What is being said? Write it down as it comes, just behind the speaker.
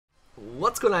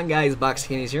What's going on, guys?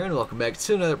 Boxcandies here, and welcome back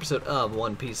to another episode of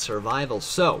One Piece Survival.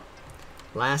 So,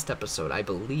 last episode, I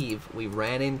believe we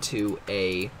ran into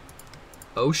a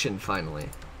ocean finally.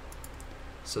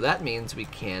 So that means we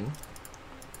can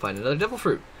find another devil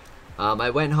fruit. I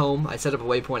went home, I set up a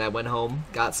waypoint, I went home,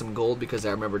 got some gold because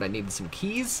I remembered I needed some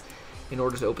keys in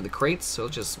order to open the crates, so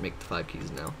let's just make the 5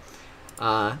 keys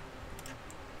now.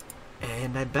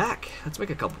 And I'm back. Let's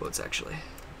make a couple boats, actually.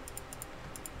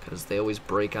 Because they always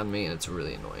break on me and it's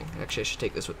really annoying. Actually, I should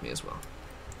take this with me as well.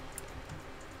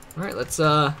 Alright, let's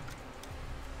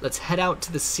head out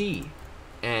to the sea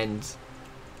and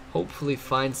hopefully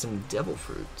find some devil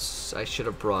fruits. I should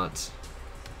have brought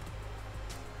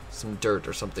some dirt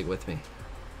or something with me.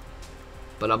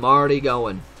 But I'm already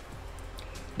going.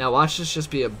 Now watch this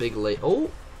just be a big lake. Oh,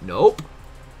 nope.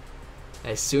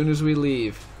 As soon as we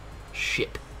leave,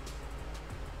 ship.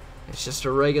 It's just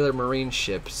a regular marine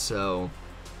ship, so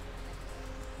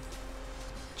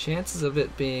chances of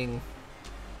it being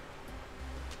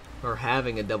or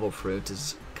having a devil fruit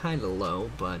is kind of low,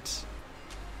 but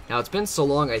now it's been so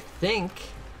long, I think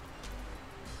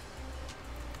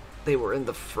they were in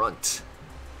the front,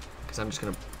 because I'm just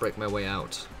gonna break my way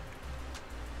out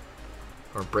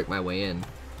or break my way in.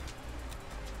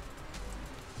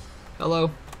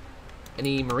 Hello,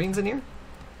 any Marines in here?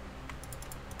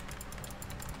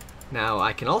 Now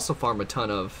I can also farm a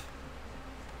ton of,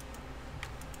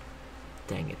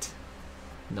 dang it,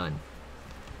 none.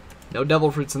 No devil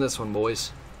fruits in this one,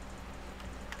 boys.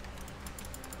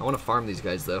 I want to farm these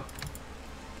guys, though,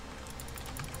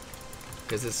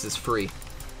 because this is free.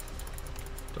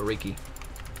 Doriki.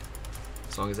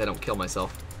 As long as I don't kill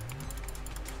myself.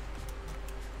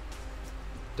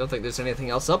 Don't think there's anything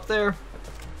else up there.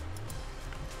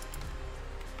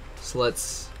 So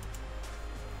let's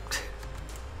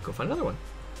go find another one.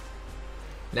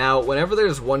 Now, whenever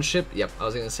there's one ship, yep, I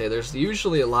was going to say, there's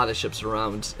usually a lot of ships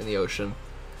around in the ocean.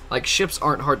 Like, ships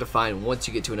aren't hard to find once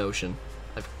you get to an ocean.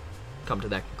 I've come to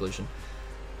that conclusion.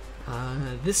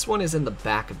 This one is in the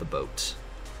back of the boat.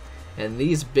 And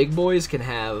these big boys can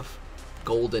have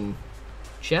golden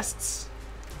chests,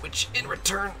 which in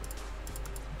return...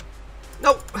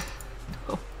 Nope!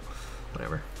 No.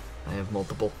 Whatever. I have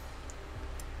multiple.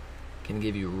 Can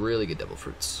give you really good devil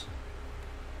fruits.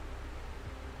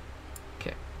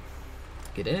 Okay.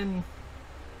 Get in.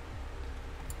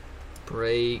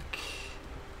 Break.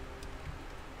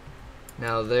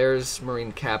 Now there's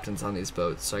marine captains on these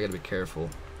boats, so I gotta be careful.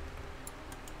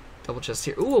 Double chest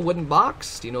here. Ooh, a wooden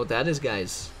box. Do you know what that is,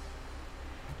 guys?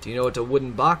 Do you know what a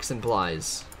wooden box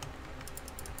implies?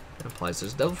 It implies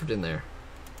there's devil fruit in there.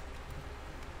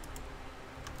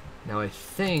 Now I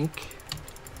think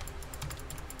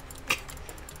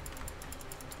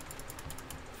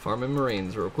farming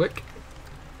marines real quick.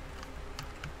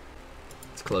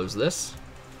 Let's close this.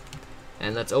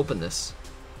 And let's open this.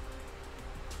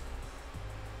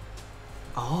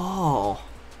 Oh.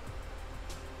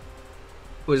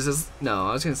 What is this? No,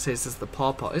 I was going to say, is this the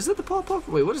pawpaw? Is it the pawpaw?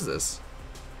 Wait, what is this?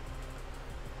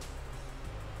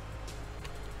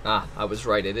 Ah, I was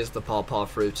right. It is the pawpaw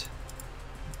fruit.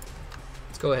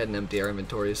 Let's go ahead and empty our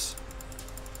inventories.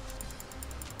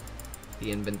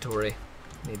 The inventory.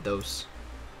 Need those.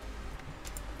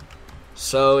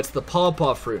 So it's the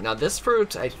pawpaw fruit. Now this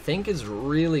fruit I think is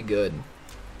really good.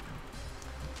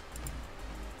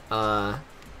 I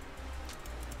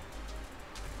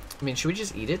mean, should we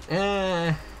just eat it?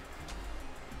 I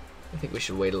think we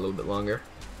should wait a little bit longer.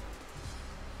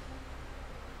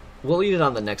 We'll eat it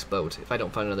on the next boat if I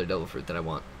don't find another devil fruit that I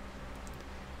want.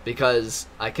 Because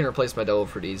I can replace my devil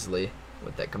fruit easily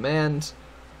with that command.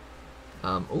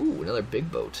 Ooh, another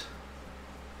big boat.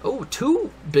 Oh,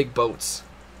 2 big boats.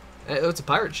 Oh, it's a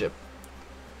pirate ship.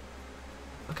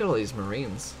 Look at all these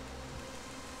marines.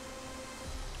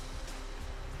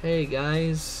 Hey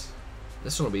guys.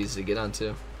 This one will be easy to get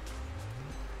onto.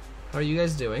 How are you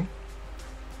guys doing?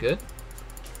 Good?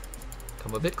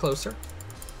 Come a bit closer.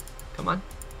 Come on.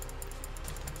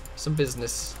 Some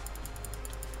business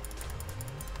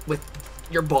with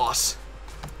your boss.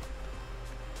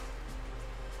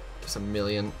 There's a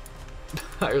million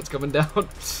pirates coming down.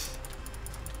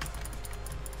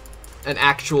 An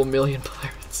actual million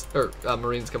pirates, or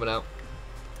marines coming out.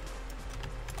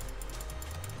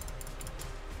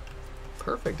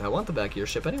 Perfect, I want the back of your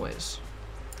ship anyways.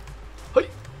 Hey!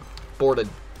 Boarded.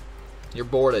 You're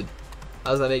boarded.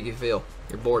 How does that make you feel?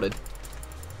 You're boarded.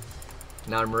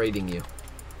 Now I'm raiding you.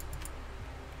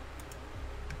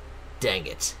 Dang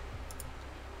it.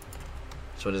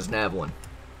 So it doesn't have one.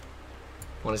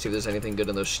 Want to see if there's anything good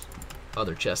in those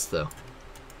other chests, though.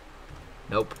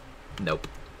 Nope. Nope.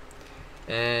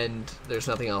 And there's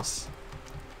nothing else.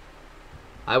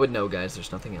 I would know, guys.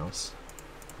 There's nothing else.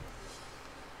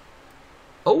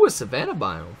 Oh, a savanna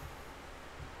biome.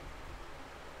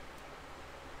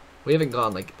 We haven't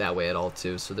gone like that way at all,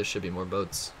 too, so there should be more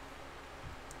boats.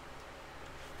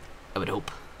 I would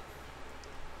hope.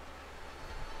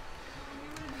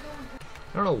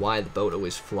 I don't know why the boat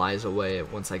always flies away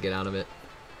once I get out of it.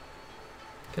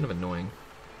 Kind of annoying.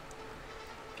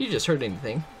 If you just heard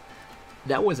anything,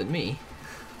 that wasn't me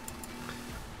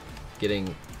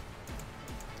getting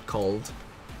called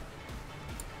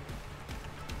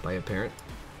by a parent.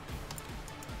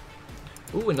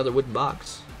 Ooh, another wooden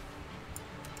box.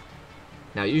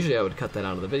 Now, usually I would cut that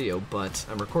out of the video, but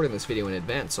I'm recording this video in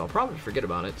advance, so I'll probably forget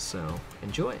about it, so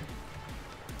enjoy.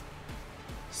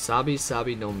 Sabi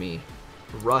Sabi no Mi.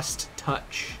 Rust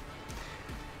Touch.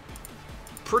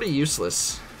 Pretty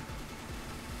useless,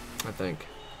 I think.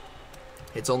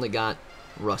 It's only got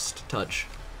Rust Touch.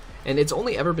 And it's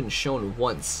only ever been shown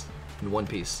once in One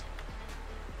Piece.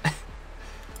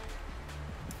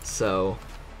 So,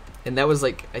 and that was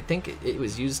like, I think it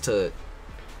was used to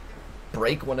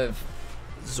break one of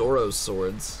Zoro's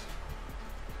swords.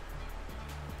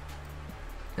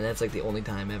 And that's like the only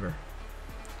time ever.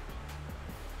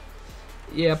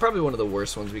 Yeah, probably one of the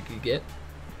worst ones we could get.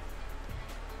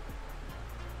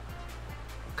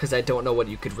 Because I don't know what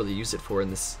you could really use it for in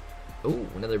this. Ooh,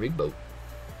 another big boat.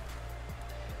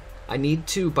 I need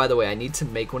to, by the way, I need to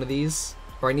make one of these.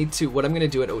 Or I need to, what I'm going to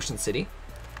do at Ocean City,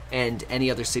 and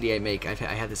any other city I make, I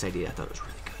had this idea, I thought it was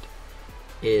really good,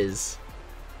 is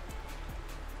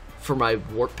for my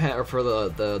warp pad, or for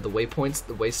the waypoints,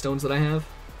 the waystones that I have.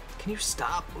 Can you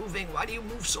stop moving? Why do you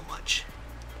move so much?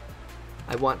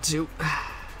 I want to...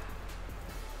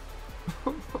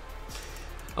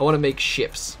 I want to make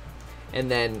ships,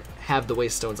 and then have the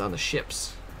waystones on the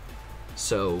ships.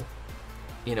 So,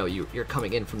 you know, you're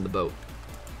coming in from the boat.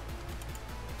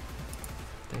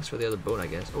 Thanks for the other boat, I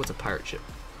guess. Oh, it's a pirate ship.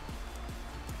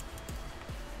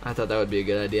 I thought that would be a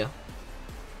good idea.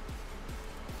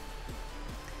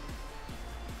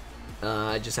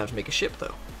 I just have to make a ship,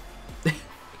 though.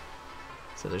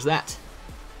 So there's that.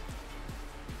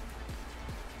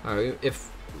 Alright,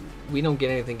 if we don't get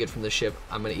anything good from the ship,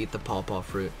 I'm going to eat the pawpaw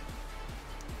fruit.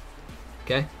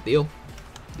 Okay? Deal?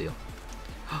 Deal.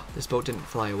 This boat didn't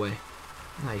fly away.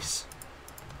 Nice.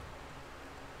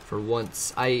 For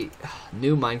once,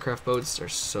 new Minecraft boats are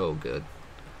so good.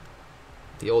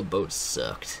 The old boats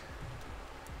sucked.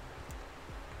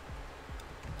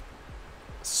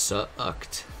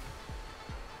 Sucked.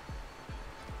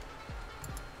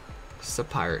 It's a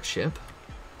pirate ship.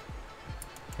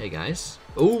 Hey guys.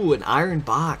 Ooh, an iron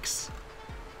box.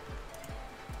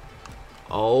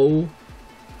 Oh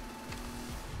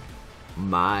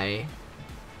my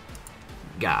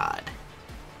God.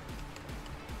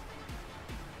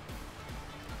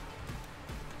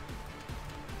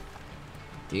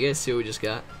 Do you guys see what we just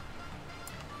got?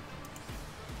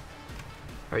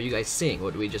 Are you guys seeing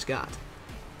what we just got?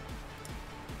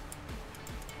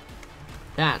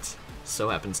 That so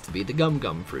happens to be the gum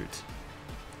gum fruit.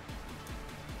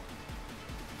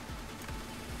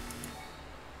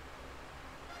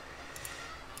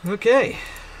 Okay,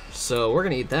 so we're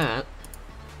gonna eat that.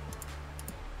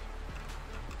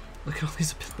 Look at all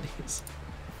these abilities.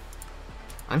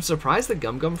 I'm surprised the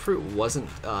gum gum fruit wasn't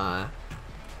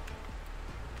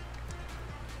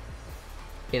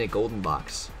in a golden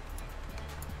box.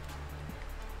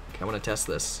 Okay, I want to test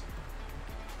this.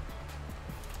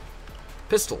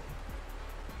 Pistol.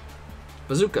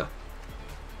 Bazooka.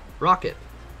 Rocket.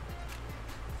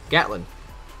 Gatlin.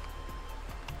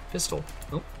 Pistol.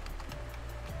 Nope.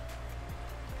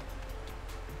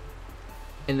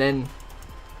 And then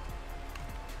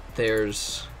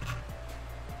there's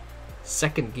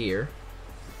second gear,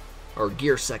 or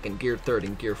gear second, gear third,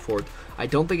 and gear fourth. I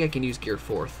don't think I can use gear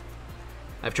fourth.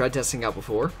 I've tried testing out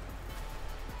before,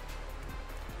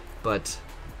 but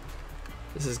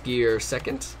this is gear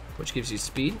second, which gives you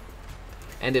speed,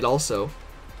 and it also,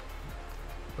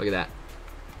 look at that.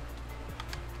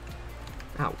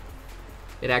 Ow.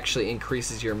 It actually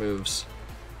increases your moves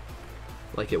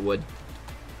like it would.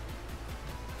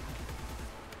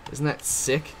 Isn't that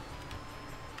sick?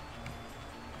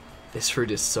 This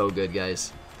fruit is so good,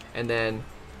 guys. And then,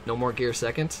 no more gear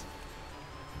second.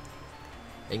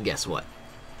 And guess what?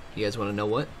 You guys want to know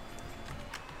what?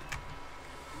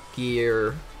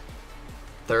 Gear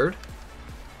third.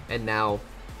 And now,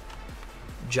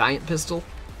 giant pistol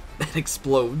that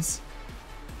explodes.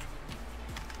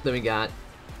 Then we got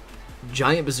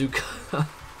giant bazooka.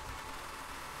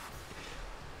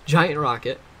 Giant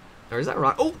rocket. Or is that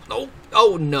rock? Oh, no.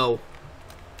 Oh, no.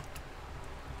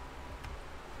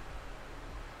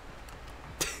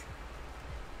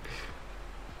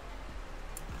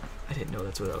 didn't know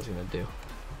that's what I was gonna do.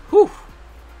 Whew!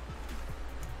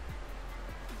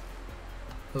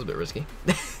 That was a bit risky.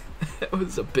 That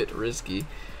was a bit risky.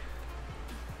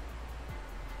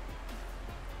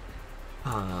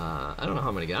 I don't know how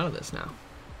I'm gonna get out of this now.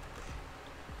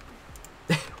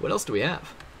 What else do we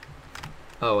have?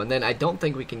 Oh, and then I don't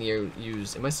think we can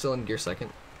use... Am I still in gear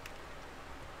second?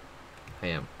 I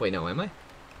am. Wait, no, am I?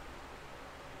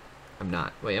 I'm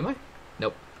not. Wait, am I?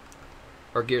 Nope.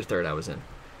 Or gear third I was in.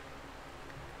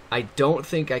 I don't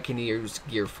think I can use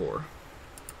gear 4.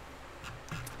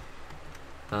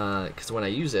 Because when I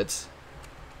use it,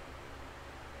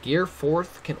 gear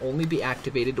 4th can only be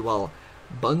activated while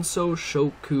Bunso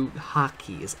Shoku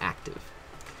Haki is active.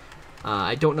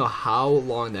 I don't know how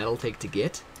long that'll take to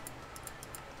get,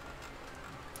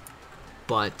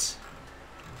 but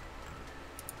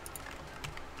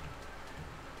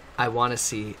I want to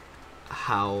see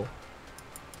how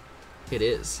it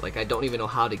is. Like, I don't even know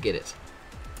how to get it.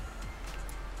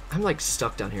 I'm like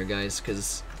stuck down here, guys,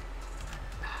 because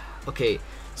okay,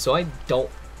 so I don't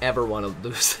ever want to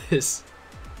lose this.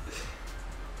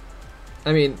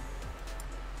 I mean,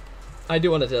 I do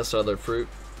want to test other fruit,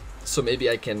 so maybe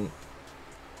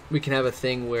we can have a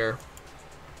thing where,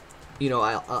 you know,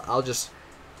 I'll just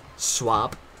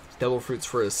swap devil fruits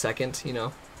for a second, you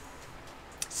know,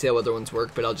 see how other ones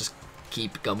work, but I'll just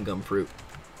keep gum fruit.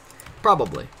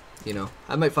 Probably, you know.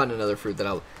 I might find another fruit that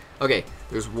I'll... Okay,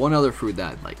 there's one other fruit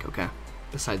that I'd like, okay?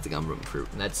 Besides the gum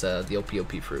fruit, and that's the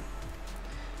OPOP fruit.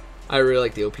 I really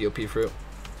like the OPOP fruit.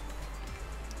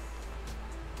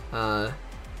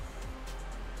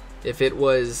 If it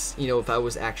was, you know, if I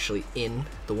was actually in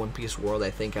the One Piece world,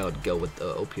 I think I would go with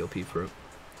the OPOP fruit.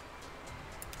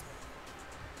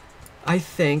 I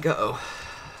think, uh-oh,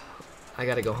 I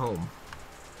gotta go home.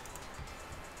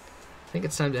 I think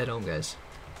it's time to head home, guys.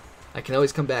 I can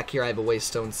always come back here. I have a waste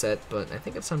stone set, but I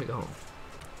think it's time to go home.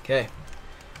 Okay,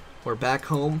 we're back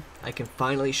home. I can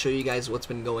finally show you guys what's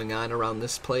been going on around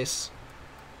this place.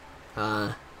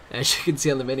 As you can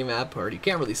see on the mini-map, or you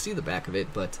can't really see the back of it,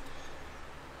 but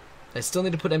I still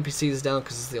need to put NPCs down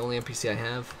because it's the only NPC I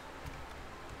have.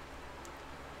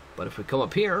 But if we come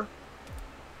up here,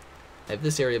 I have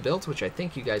this area built, which I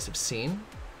think you guys have seen.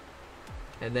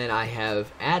 And then I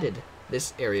have added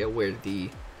this area where the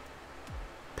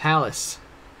palace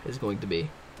is going to be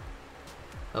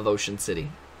of Ocean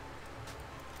City.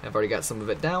 I've already got some of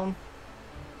it down.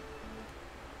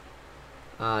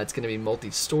 It's going to be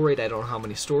multi-storied. I don't know how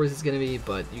many stories it's going to be,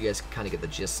 but you guys can kind of get the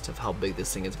gist of how big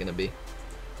this thing is going to be.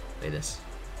 Look at this.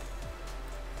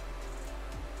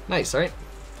 Nice, right?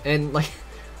 And like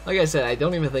I said, I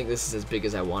don't even think this is as big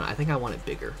as I want it. I think I want it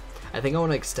bigger. I think I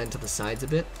want to extend to the sides a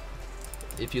bit.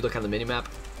 If you look on the mini-map,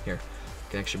 here, I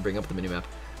can actually bring up the mini-map.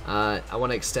 I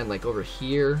want to extend like over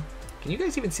here. Can you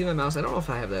guys even see my mouse? I don't know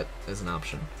if I have that as an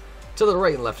option. To the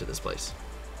right and left of this place.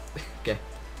 Okay,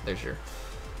 there's your...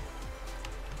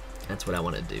 That's what I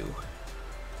want to do.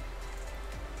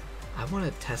 I want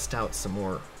to test out some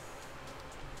more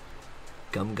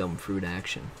gum fruit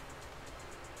action.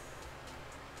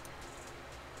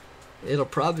 It'll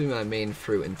probably be my main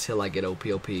fruit until I get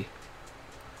OPOP.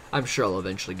 I'm sure I'll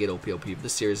eventually get OPOP, but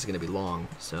this series is going to be long,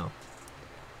 so...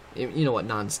 You know what,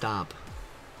 non-stop.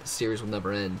 The series will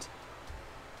never end.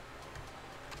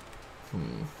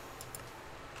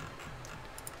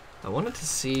 I wanted to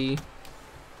see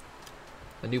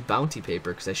a new bounty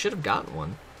paper, because I should have gotten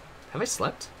one. Have I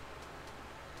slept?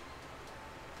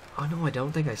 Oh no, I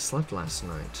don't think I slept last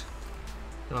night.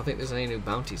 I don't think there's any new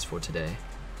bounties for today.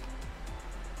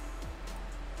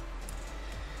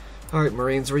 Alright,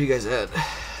 Marines, where are you guys at?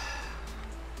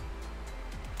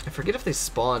 I forget if they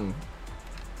spawn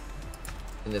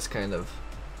in this kind of...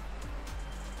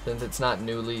 Since it's not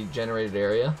newly generated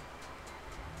area.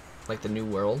 Like the new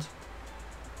world.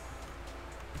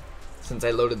 Since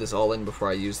I loaded this all in before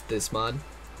I used this mod.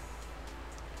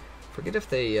 Forget if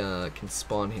they can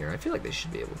spawn here. I feel like they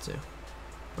should be able to.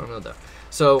 I don't know though.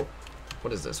 So,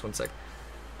 what is this? One sec.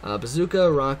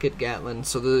 Bazooka, rocket, Gatling.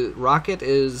 So the rocket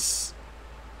is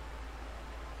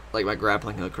like my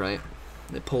grappling hook, right?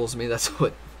 It pulls me. That's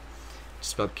what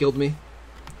just about killed me.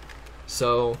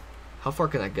 So, how far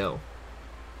can I go?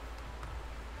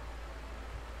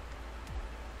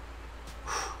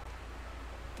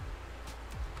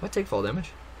 Do I take fall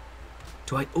damage?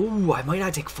 Do I? Ooh, I might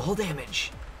not take fall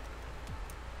damage.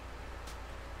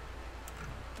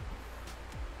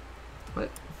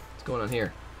 What's going on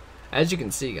here? As you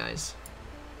can see, guys,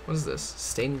 what is this?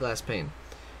 Stained glass pane.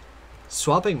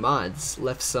 Swapping mods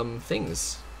left some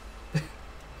things.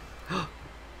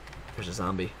 There's a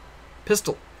zombie.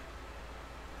 Pistol.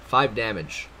 5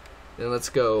 damage. Then let's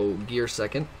go gear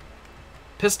second.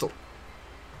 Pistol.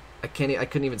 I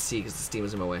couldn't even see because the steam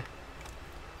was in my way.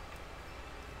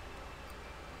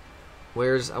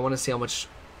 I want to see how much.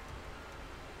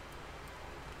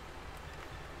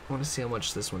 I want to see how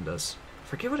much this one does.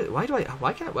 Forget what it. Why do I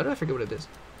forget what it is?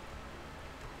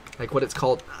 Like what it's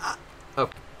called. Oh,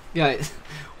 yeah.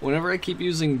 Whenever I keep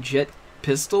using jet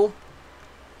pistol,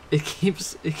 it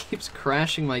keeps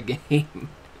crashing my game.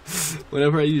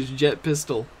 Whenever I use jet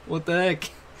pistol, what the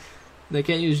heck? I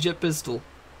can't use jet pistol.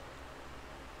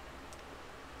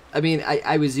 I mean,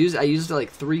 I used it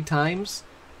like 3 times,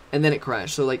 and then it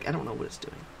crashed. So like I don't know what it's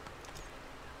doing.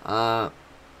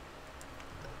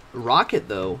 Rocket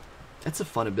though, that's a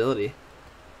fun ability.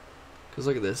 Cause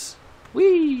look at this,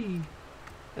 whee!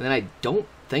 And then I don't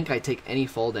think I take any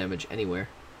fall damage anywhere.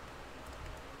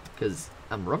 Cause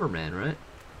I'm Rubber Man, right?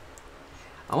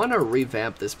 I want to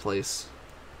revamp this place,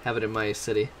 have it in my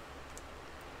city.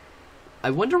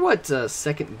 I wonder what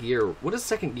second gear. What does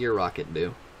second gear rocket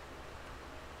do?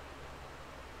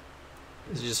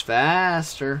 Is it just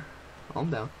faster? I'm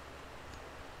down.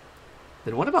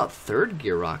 Then what about third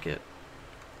gear rocket?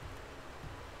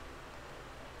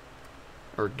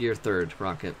 Or gear third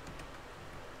rocket?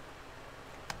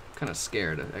 I'm kind of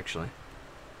scared, actually.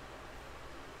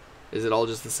 Is it all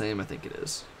just the same? I think it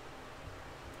is.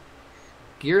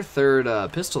 Gear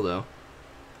third pistol, though.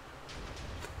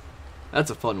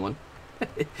 That's a fun one.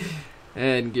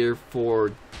 And gear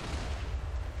 4.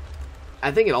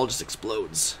 I think it all just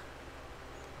explodes.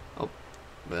 Oh,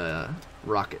 the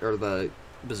rocket or the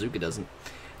bazooka doesn't.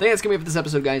 I think that's gonna be it for this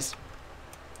episode, guys.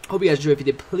 Hope you guys enjoyed. If you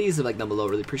did, please leave a like down below.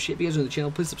 Really appreciate it. If you guys are on the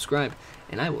channel, please subscribe,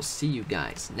 and I will see you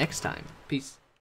guys next time. Peace.